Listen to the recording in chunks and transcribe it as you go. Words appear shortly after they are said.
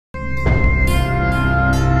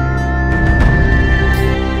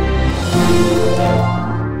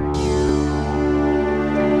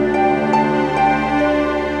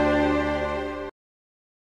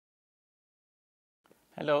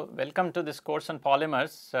Hello, welcome to this course on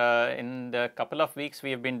polymers. In the couple of weeks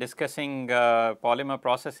we have been discussing polymer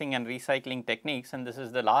processing and recycling techniques, and this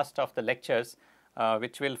is the last of the lectures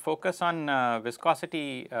which will focus on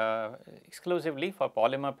viscosity exclusively for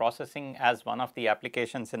polymer processing as one of the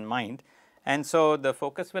applications in mind. And so the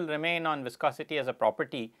focus will remain on viscosity as a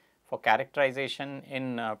property for characterization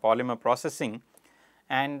in polymer processing.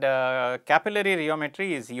 And capillary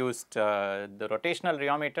geometry is used. The rotational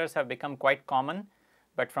rheometers have become quite common,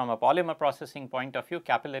 but from a polymer processing point of view,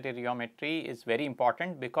 capillary geometry is very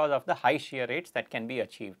important because of the high shear rates that can be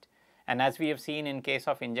achieved. And as we have seen in case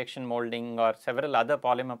of injection molding or several other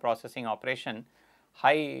polymer processing operation,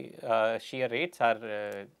 high shear rates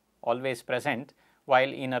are always present,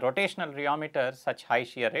 while in a rotational rheometer such high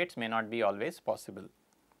shear rates may not be always possible.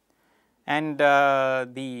 And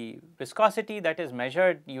the viscosity that is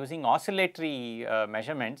measured using oscillatory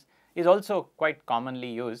measurements is also quite commonly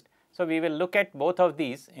used. So, we will look at both of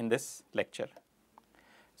these in this lecture.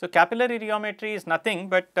 So, capillary geometry is nothing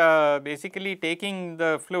but basically taking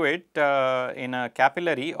the fluid in a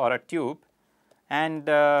capillary or a tube and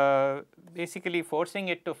basically forcing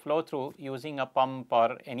it to flow through using a pump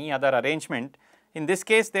or any other arrangement. In this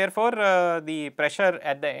case, therefore, the pressure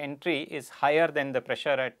at the entry is higher than the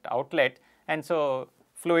pressure at outlet, and so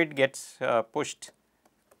fluid gets pushed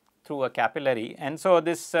through a capillary. And so,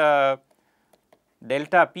 this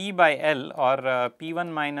delta P by L or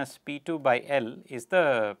P1 minus P2 by L is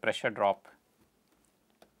the pressure drop.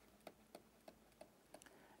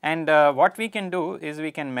 And what we can do is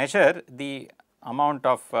we can measure the amount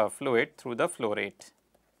of fluid through the flow rate.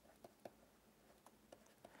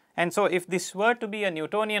 And so, if this were to be a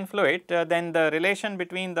Newtonian fluid, then the relation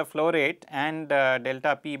between the flow rate and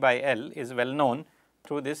delta P by L is well known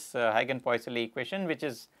through this Hagen-Poiseuille equation, which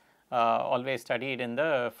is always studied in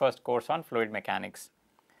the first course on fluid mechanics.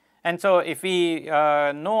 And so, if we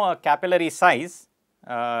know a capillary size,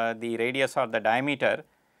 the radius or the diameter,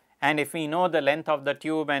 and if we know the length of the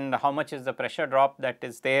tube and how much is the pressure drop that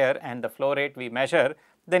is there and the flow rate we measure,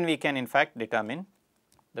 then we can in fact determine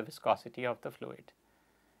the viscosity of the fluid.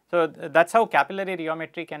 So, that is how capillary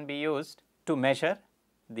geometry can be used to measure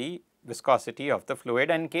the viscosity of the fluid,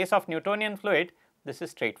 and in case of Newtonian fluid this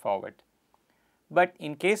is straightforward. But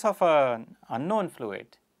in case of an unknown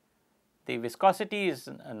fluid, the viscosity is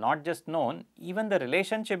not just known, even the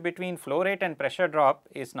relationship between flow rate and pressure drop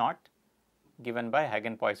is not given by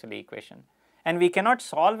Hagen-Poiseuille equation. And we cannot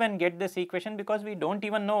solve and get this equation because we do not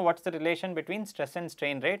even know what is the relation between stress and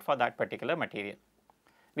strain rate for that particular material.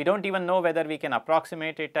 We do not even know whether we can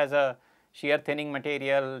approximate it as a shear thinning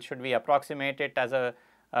material, should we approximate it as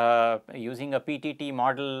a using a PTT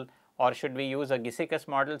model, or should we use a Giesecke's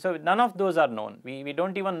model. So, none of those are known. We do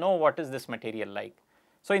not even know what is this material like.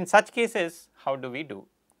 So, in such cases how do we do?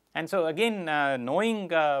 And so, again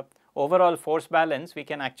knowing overall force balance, we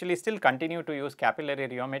can actually still continue to use capillary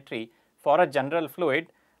geometry for a general fluid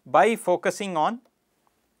by focusing on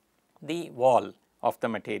the wall of the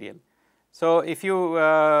material. So, if you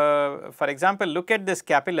for example look at this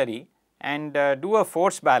capillary and do a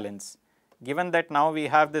force balance, given that now we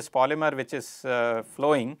have this polymer which is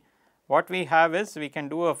flowing, what we have is we can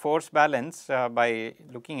do a force balance by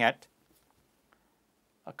looking at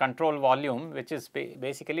a control volume, which is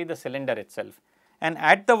basically the cylinder itself. And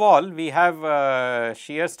at the wall we have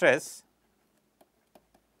shear stress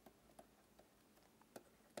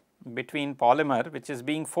between polymer which is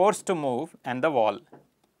being forced to move and the wall.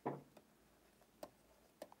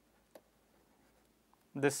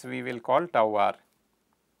 This we will call tau r.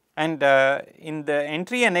 And in the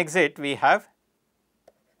entry and exit we have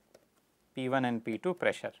P1 and P2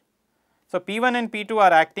 pressure. So, P1 and P2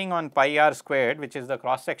 are acting on pi r squared, which is the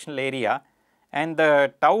cross sectional area, and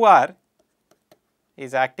the tau r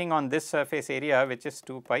is acting on this surface area, which is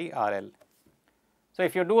 2 pi r l. So,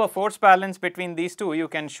 if you do a force balance between these two, you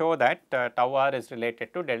can show that tau r is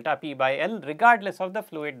related to delta P by L regardless of the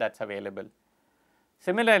fluid that is available.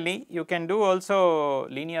 Similarly, you can do also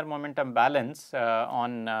linear momentum balance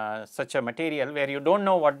on such a material where you do not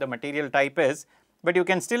know what the material type is, but you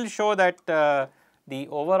can still show that the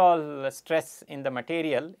overall stress in the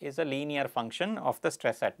material is a linear function of the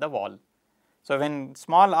stress at the wall. So, when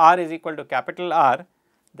small r is equal to capital R,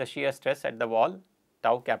 the shear stress at the wall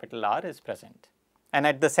tau capital R is present, and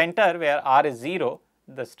at the center where r is 0,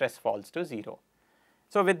 the stress falls to 0.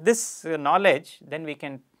 So, with this knowledge, then we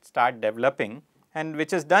can start developing, and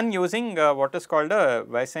which is done using what is called a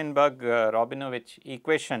Weissenberg-Robinowitsch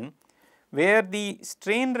equation, where the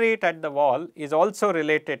strain rate at the wall is also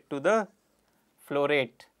related to the flow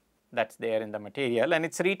rate that is there in the material, and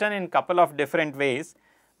it is written in couple of different ways.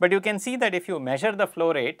 But you can see that if you measure the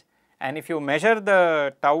flow rate and if you measure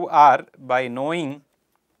the tau r by knowing,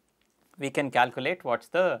 we can calculate what is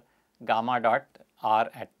the gamma dot r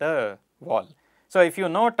at the wall. So, if you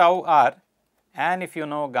know tau r and if you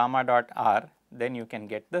know gamma dot r, then you can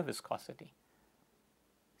get the viscosity.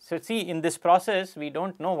 So, see, in this process we do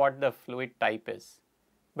not know what the fluid type is,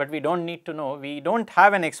 but we do not need to know, we do not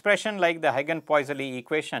have an expression like the Hagen-Poiseuille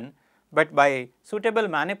equation, but by suitable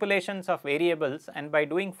manipulations of variables and by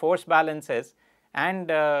doing force balances and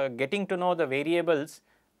getting to know the variables,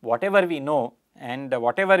 whatever we know and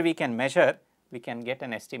whatever we can measure, we can get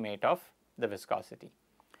an estimate of the viscosity.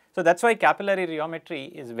 So, that is why capillary geometry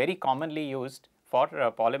is very commonly used for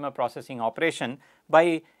polymer processing operation.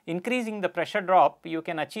 By increasing the pressure drop, you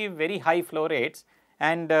can achieve very high flow rates,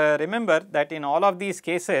 and remember that in all of these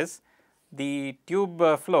cases the tube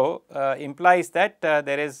flow implies that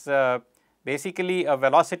there is basically a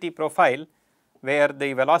velocity profile where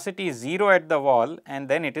the velocity is 0 at the wall and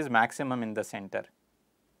then it is maximum in the center.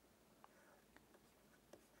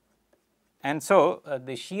 And so,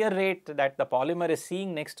 the shear rate that the polymer is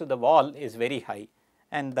seeing next to the wall is very high,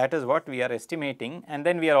 and that is what we are estimating, and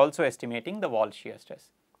then we are also estimating the wall shear stress,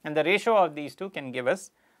 and the ratio of these two can give us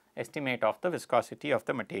estimate of the viscosity of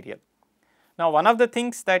the material. Now, one of the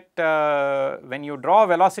things that when you draw a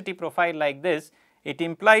velocity profile like this, it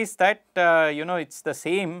implies that you know, it is the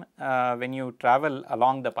same when you travel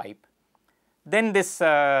along the pipe, then this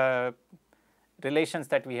relations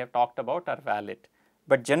that we have talked about are valid.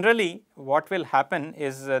 But generally what will happen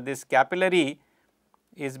is this capillary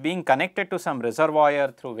is being connected to some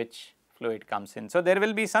reservoir through which fluid comes in. So, there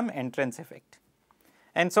will be some entrance effect,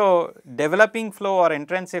 and so developing flow or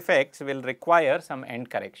entrance effects will require some end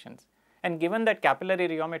corrections. And given that capillary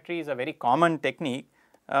geometry is a very common technique,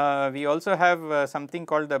 we also have something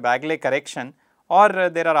called the Bagley correction, or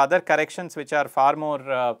there are other corrections which are far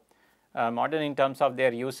more modern in terms of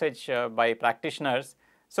their usage by practitioners.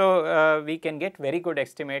 So, we can get very good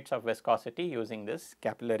estimates of viscosity using this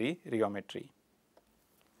capillary geometry.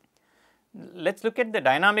 Let us look at the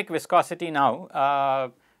dynamic viscosity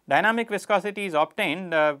now. Dynamic viscosity is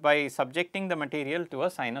obtained by subjecting the material to a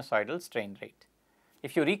sinusoidal strain rate.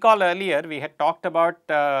 If you recall earlier, we had talked about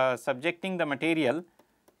subjecting the material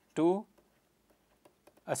to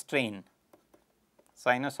a strain,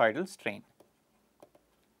 sinusoidal strain.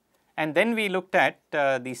 And then we looked at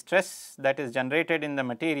the stress that is generated in the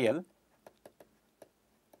material,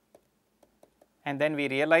 and then we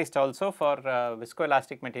realized also for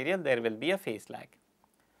viscoelastic material there will be a phase lag.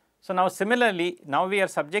 So, now similarly, now we are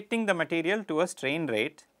subjecting the material to a strain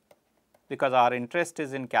rate, because our interest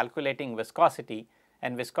is in calculating viscosity,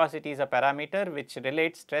 and viscosity is a parameter which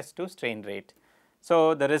relates stress to strain rate.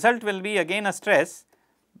 So, the result will be again a stress,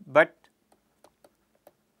 but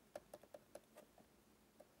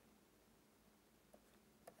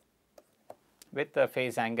with a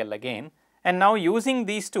phase angle again, and now using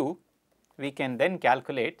these two we can then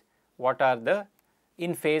calculate what are the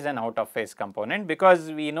in phase and out of phase component,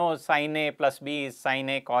 because we know sin A plus B is sin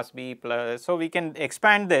A cos B plus. So, we can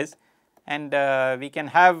expand this and we can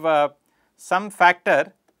have some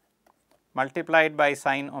factor multiplied by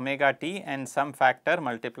sin omega t and some factor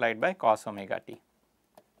multiplied by cos omega t.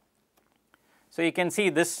 So, you can see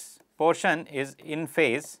this portion is in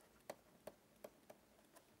phase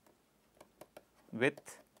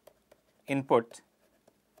with input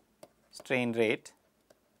strain rate,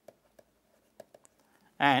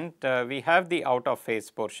 and we have the out of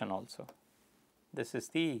phase portion also. This is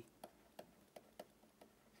the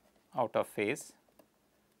out of phase,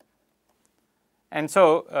 and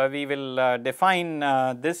so we will define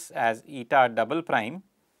this as eta double prime,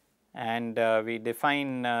 and we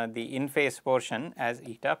define the in phase portion as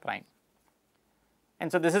eta prime.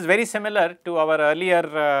 And so, this is very similar to our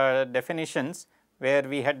earlier definitions, where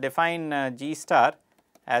we had defined G star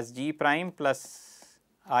as G prime plus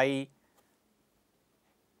I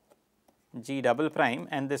G double prime,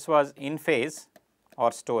 and this was in phase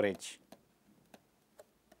or storage,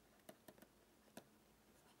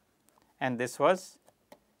 and this was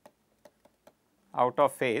out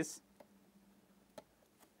of phase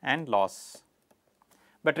and loss.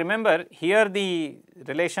 But remember, here the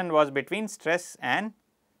relation was between stress and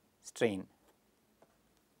strain.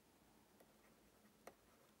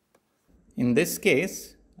 In this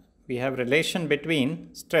case, we have relation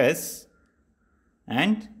between stress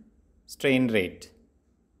and strain rate.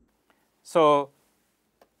 So,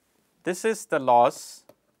 this is the loss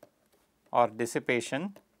or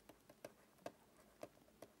dissipation,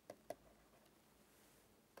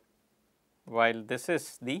 while this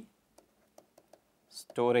is the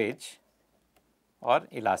storage or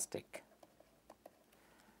elastic.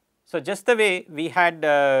 So, just the way we had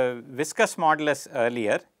viscous modulus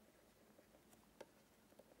earlier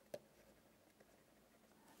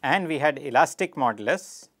and we had elastic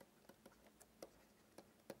modulus,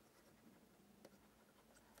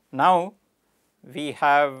 now we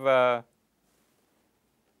have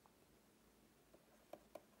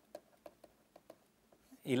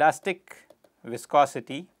elastic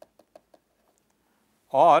viscosity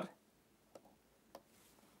or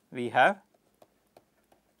we have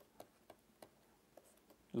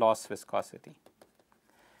loss viscosity.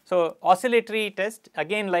 So, oscillatory test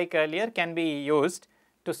again like earlier can be used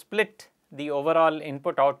to split the overall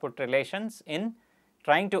input output relations in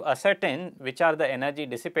trying to ascertain which are the energy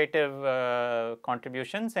dissipative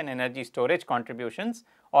contributions and energy storage contributions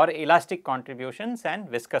or elastic contributions and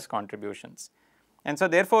viscous contributions. And so,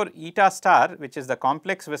 therefore, eta star, which is the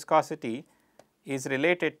complex viscosity, is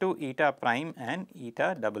related to eta prime and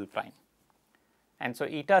eta double prime. And so,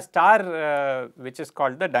 eta star which is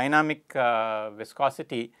called the dynamic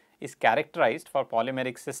viscosity is characterized for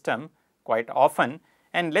polymeric system quite often.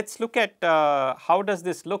 And let us look at how does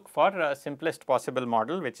this look for simplest possible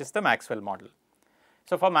model, which is the Maxwell model.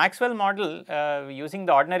 So, for Maxwell model using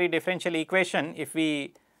the ordinary differential equation, if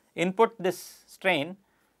we input this strain,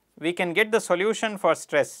 we can get the solution for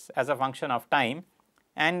stress as a function of time,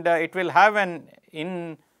 and it will have an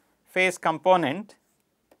in phase component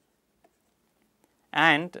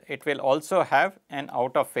and it will also have an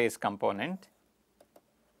out of phase component.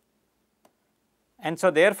 And so,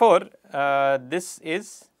 therefore, this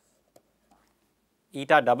is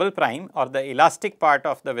eta double prime or the elastic part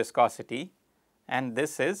of the viscosity, and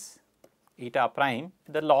this is eta prime,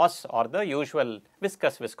 the loss or the usual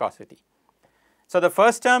viscous viscosity. So, the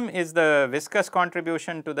first term is the viscous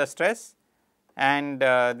contribution to the stress and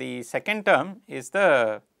the second term is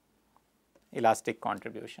the elastic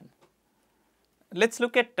contribution. Let us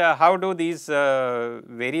look at how do these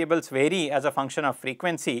variables vary as a function of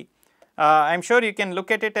frequency. I am sure you can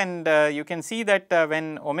look at it and you can see that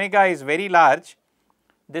when omega is very large,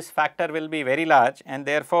 this factor will be very large, and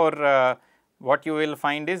therefore, what you will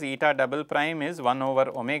find is eta double prime is 1 over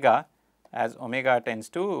omega as omega tends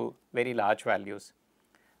to very large values.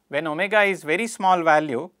 When omega is very small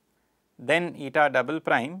value, then eta double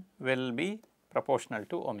prime will be proportional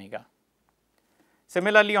to omega.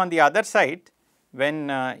 Similarly, on the other side,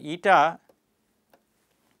 when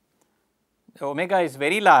omega is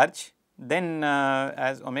very large, then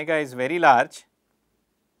as omega is very large,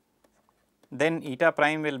 then eta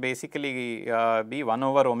prime will basically be 1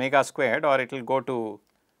 over omega squared, or it will go to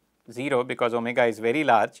 0 because omega is very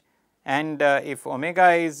large, and if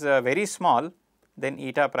omega is very small, then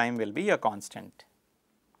eta prime will be a constant.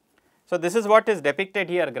 So, this is what is depicted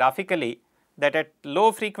here graphically, that at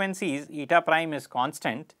low frequencies eta prime is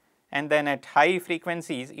constant and then at high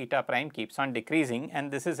frequencies eta prime keeps on decreasing, and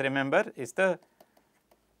this is, remember, is the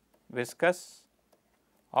viscous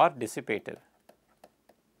or dissipative.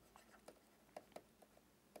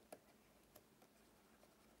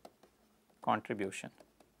 Contribution.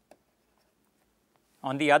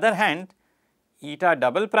 On the other hand, eta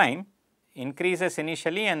double prime increases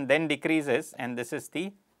initially and then decreases, and this is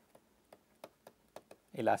the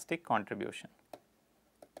elastic contribution.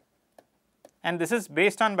 And this is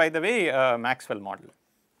based on, by the way, Maxwell model.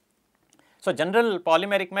 So, general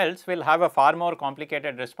polymeric melts will have a far more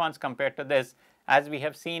complicated response compared to this, as we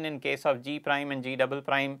have seen in case of G prime and G double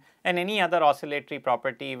prime and any other oscillatory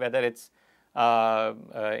property, whether it is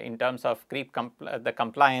in terms of the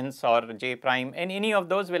compliance or J prime, and any of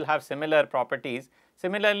those will have similar properties.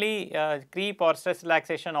 Similarly, creep or stress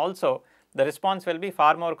relaxation also, the response will be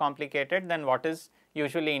far more complicated than what is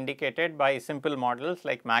usually indicated by simple models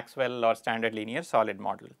like Maxwell or standard linear solid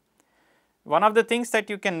model. One of the things that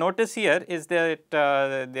you can notice here is that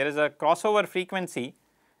there is a crossover frequency,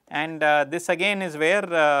 and this again is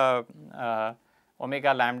where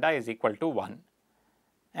omega lambda is equal to 1.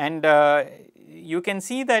 And you can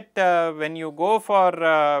see that when you go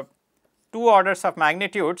for 2 orders of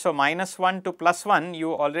magnitude, so -1 to +1,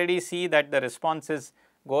 you already see that the response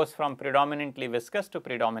goes from predominantly viscous to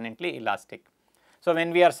predominantly elastic. So,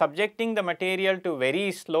 when we are subjecting the material to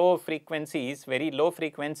very slow frequencies, very low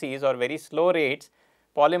frequencies or very slow rates,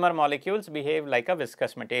 polymer molecules behave like a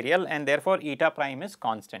viscous material, and therefore, eta prime is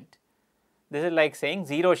constant. This is like saying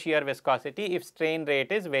 0 shear viscosity if strain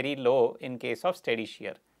rate is very low in case of steady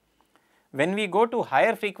shear. When we go to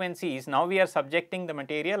higher frequencies, now we are subjecting the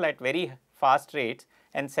material at very fast rates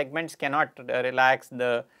and segments cannot relax,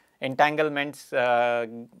 the entanglements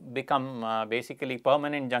become basically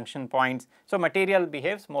permanent junction points. So, material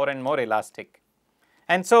behaves more and more elastic.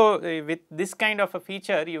 And so, with this kind of a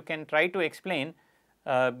feature, you can try to explain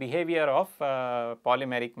behavior of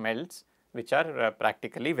polymeric melts, which are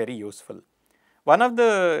practically very useful. One of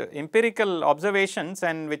the empirical observations,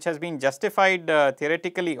 and which has been justified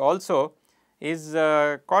theoretically also, is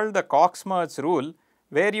called the Cox-Merz rule,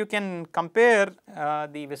 where you can compare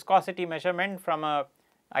the viscosity measurement from a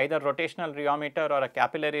either rotational rheometer or a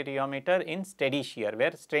capillary rheometer in steady shear,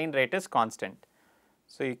 where strain rate is constant.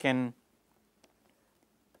 So, you can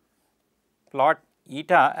plot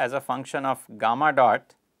eta as a function of gamma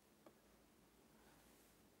dot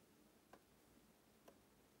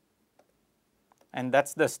and that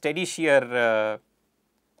is the steady shear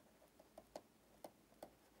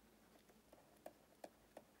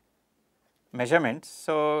measurement.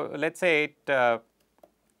 So, let us say it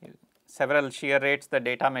several shear rates the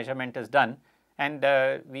data measurement is done, and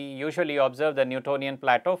we usually observe the Newtonian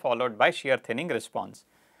plateau followed by shear thinning response.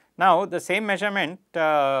 Now, the same measurement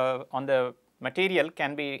on the material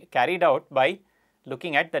can be carried out by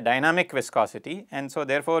looking at the dynamic viscosity, and so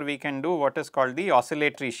therefore, we can do what is called the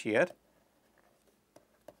oscillatory shear,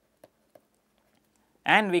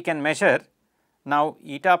 and we can measure now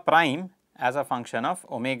eta prime as a function of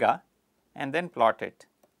omega and then plot it.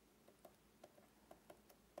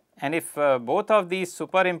 And if both of these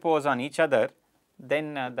superimpose on each other,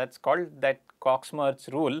 then that is called that Cox-Merz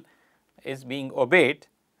rule is being obeyed,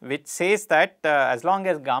 which says that as long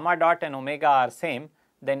as gamma dot and omega are same,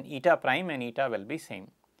 then eta prime and eta will be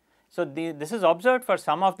same. So, this is observed for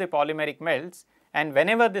some of the polymeric melts, and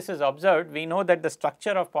whenever this is observed, we know that the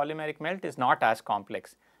structure of polymeric melt is not as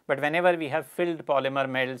complex. But whenever we have filled polymer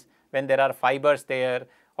melts, when there are fibers there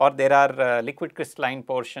or there are liquid crystalline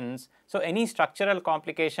portions, so any structural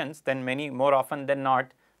complications, then more often than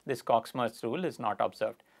not, this Cox-Merz rule is not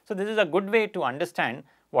observed. So, this is a good way to understand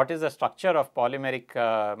what is the structure of polymeric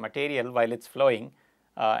material while it is flowing,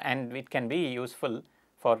 and it can be useful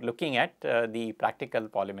for looking at the practical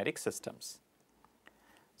polymeric systems.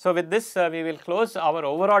 So, with this we will close our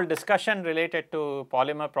overall discussion related to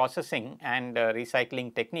polymer processing and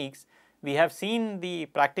recycling techniques. We have seen the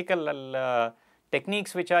practical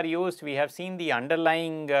techniques which are used, we have seen the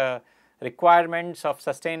underlying requirements of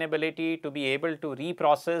sustainability to be able to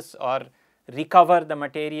reprocess or recover the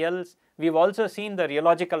materials. We have also seen the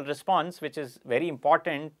rheological response, which is very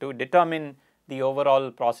important to determine the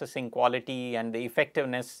overall processing quality and the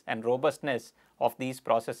effectiveness and robustness of these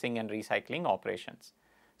processing and recycling operations.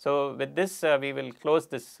 So, with this we will close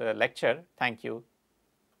this lecture. Thank you.